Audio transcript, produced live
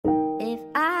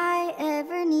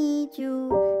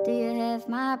have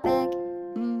my back?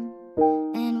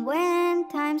 And when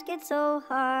times get so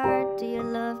hard, do you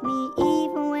love me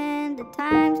even when the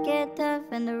times get tough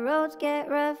and the roads get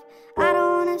rough? I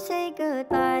don't wanna say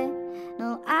goodbye,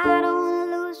 no, I don't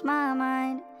wanna lose my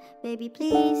mind. Baby,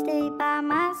 please stay by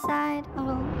my side.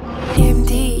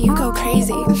 MD, you go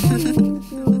crazy.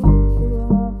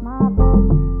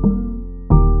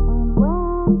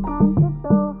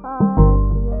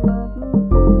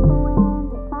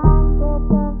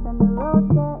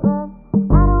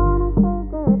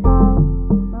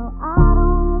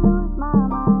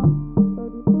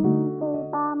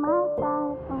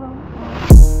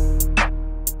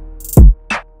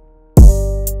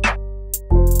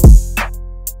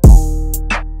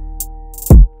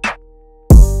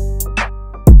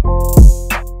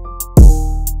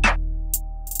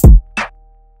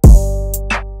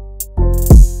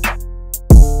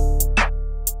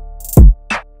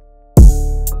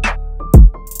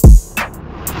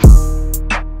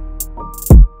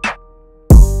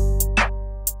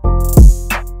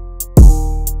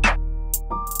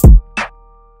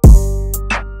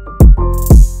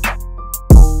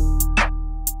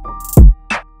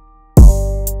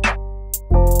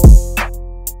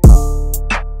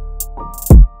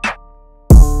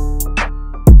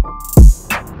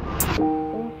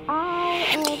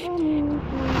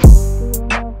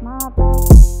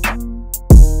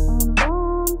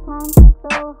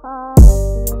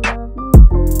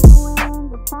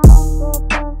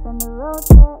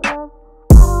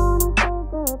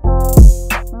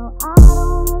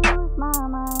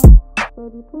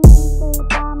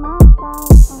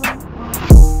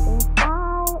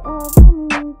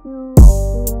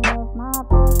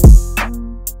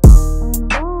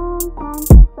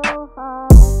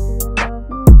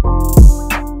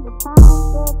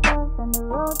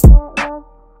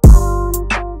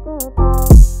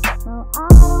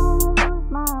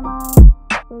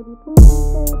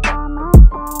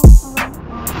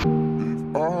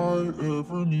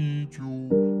 Ever need you,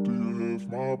 do you have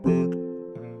my back?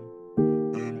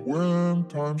 And when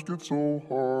times get so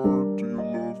hard, do you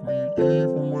love me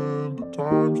even when the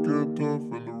times get tough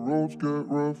and the roads get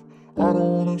rough? I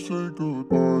don't wanna say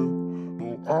goodbye,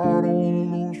 no, I don't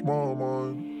wanna lose my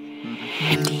mind. Baby,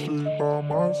 please stay by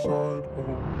my side.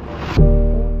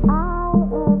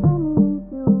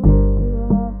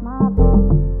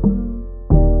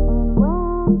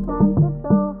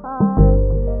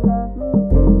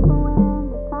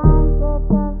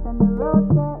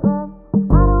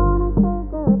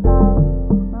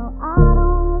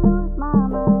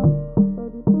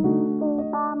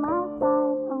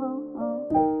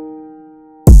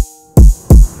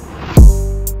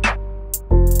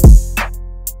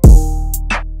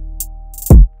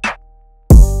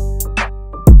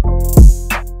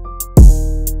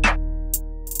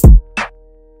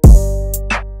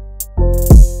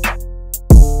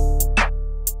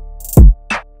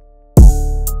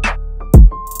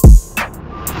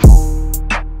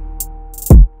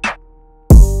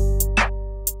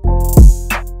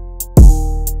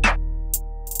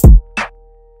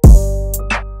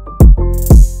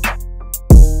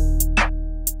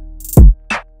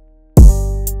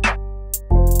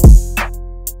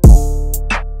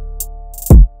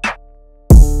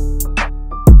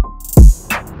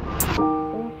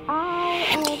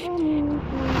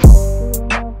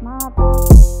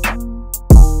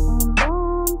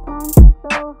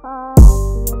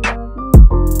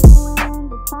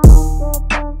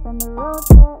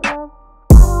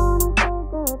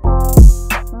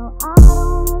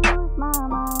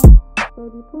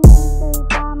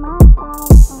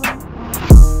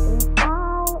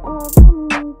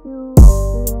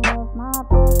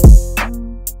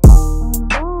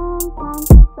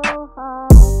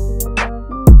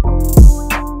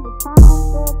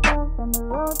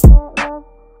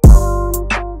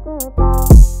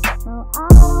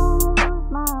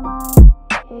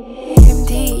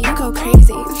 MD, you go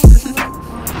crazy.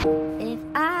 If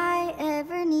I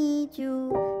ever need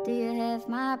you, do you have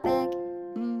my back?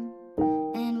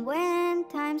 And when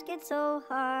times get so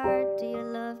hard, do you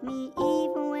love me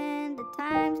even when the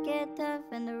times get tough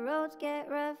and the roads get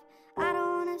rough? I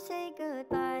don't wanna say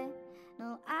goodbye,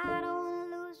 no, I don't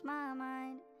wanna lose my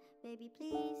mind. Baby,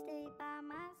 please stay by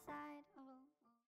my side.